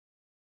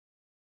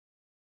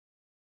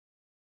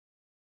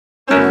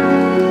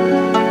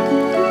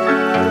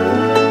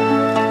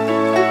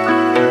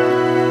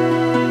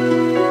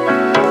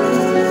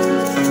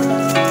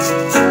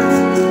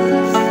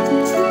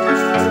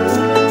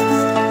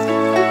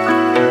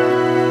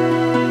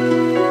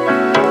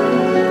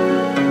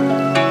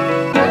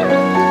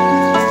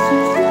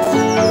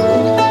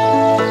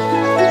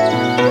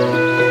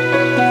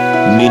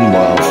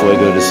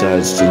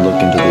decides to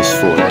look into this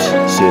fort,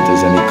 see if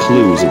there's any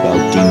clues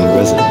about demon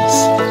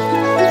residents.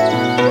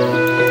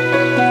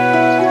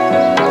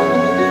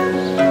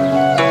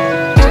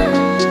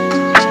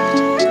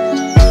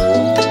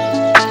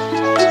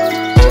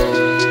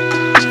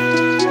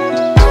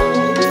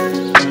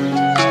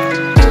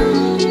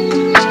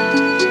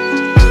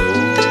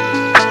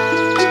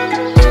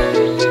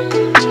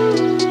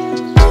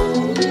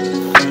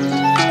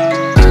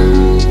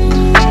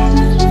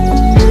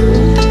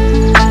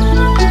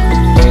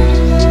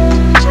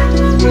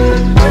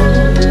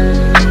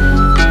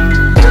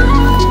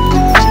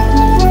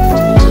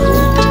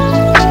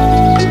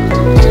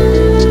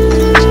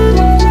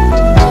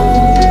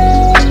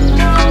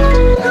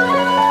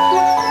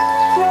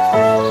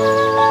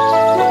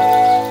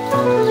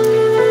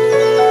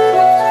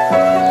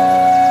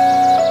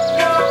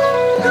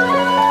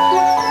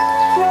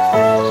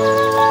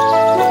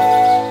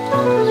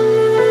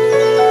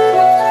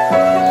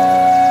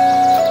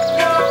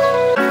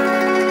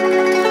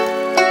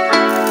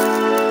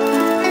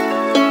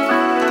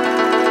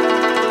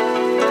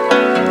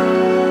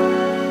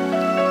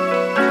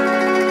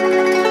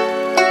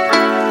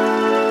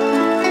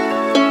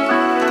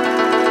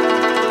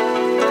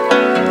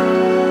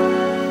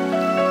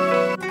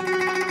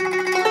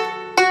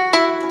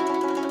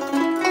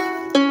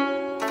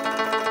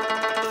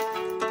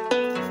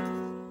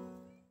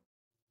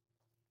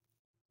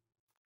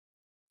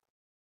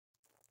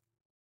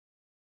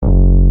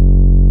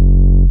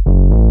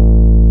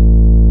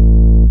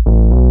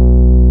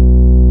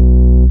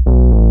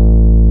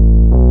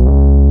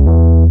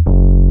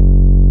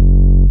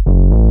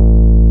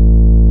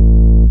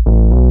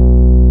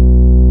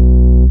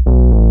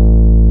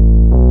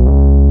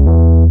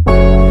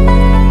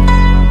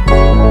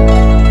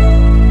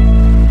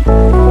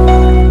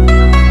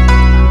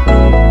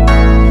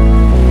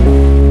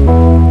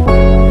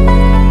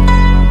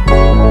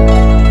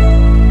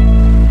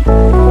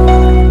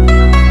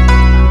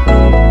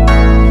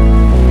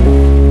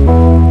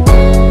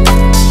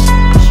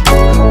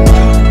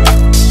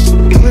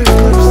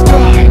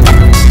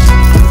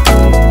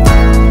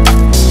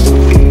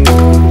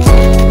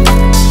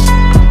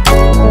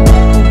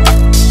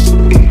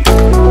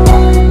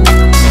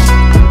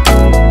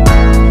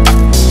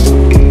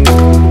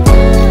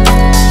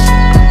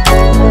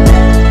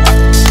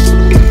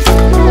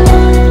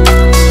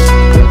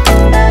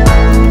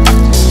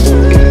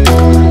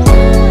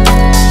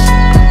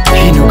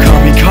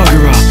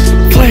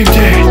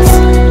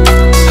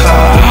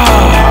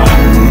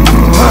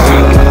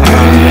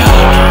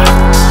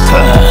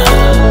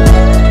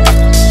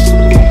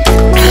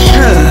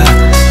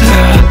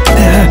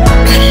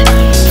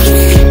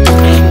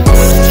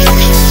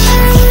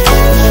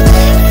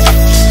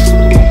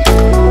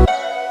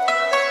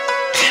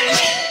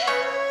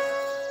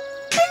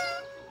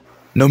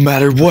 No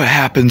matter what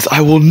happens, I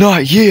will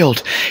not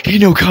yield!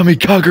 Hinokami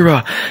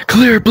Kagura,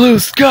 clear blue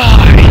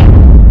sky!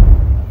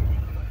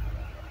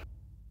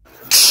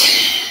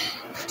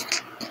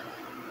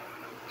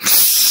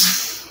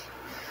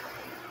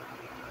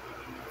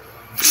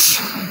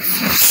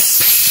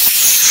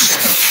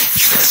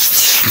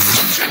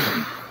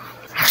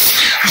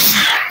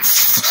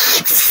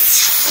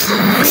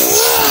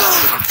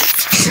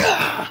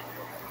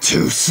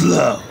 Too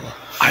slow.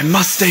 I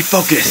must stay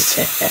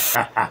focused.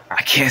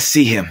 I can't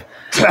see him.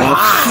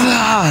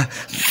 I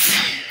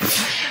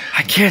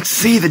can't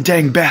see the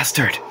dang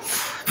bastard.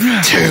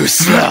 Too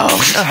slow.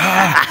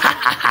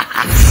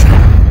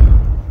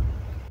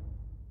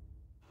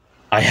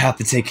 I have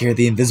to take care of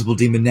the invisible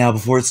demon now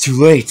before it's too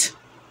late.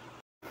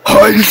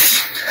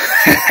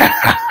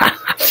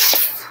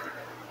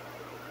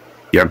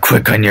 You're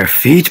quick on your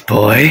feet,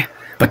 boy,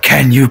 but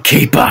can you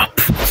keep up?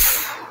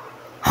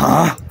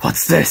 Huh?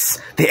 What's this?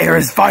 The air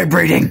is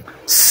vibrating.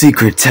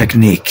 Secret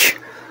technique.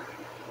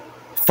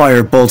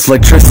 Fire bolts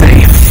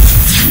electricity.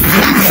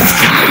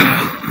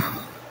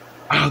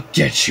 I'll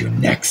get you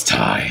next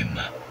time.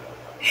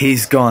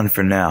 He's gone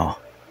for now,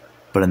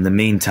 but in the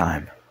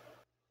meantime,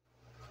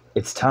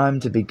 it's time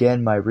to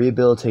begin my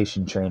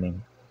rehabilitation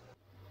training.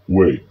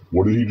 Wait,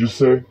 what did he just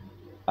say?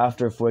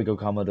 After Fuego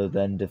Kamado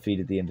then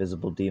defeated the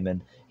invisible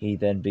demon, he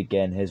then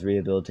began his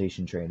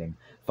rehabilitation training.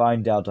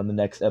 Find out on the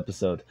next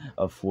episode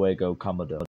of Fuego Kamado.